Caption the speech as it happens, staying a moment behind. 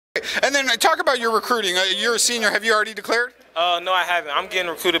And then talk about your recruiting. You're a senior. Have you already declared? No, I haven't. I'm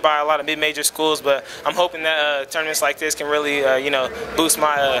getting recruited by a lot of mid-major schools, but I'm hoping that tournaments like this can really, boost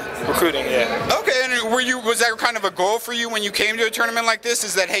my recruiting. Yeah. Okay, and was that kind of a goal for you when you came to a tournament like this?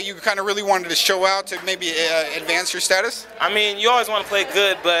 Is that, hey, you kind of really wanted to show out to maybe advance your status? I mean, you always want to play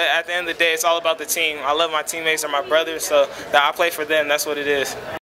good, but at the end of the day, it's all about the team. I love my teammates, they're my brothers, so I play for them. That's what it is.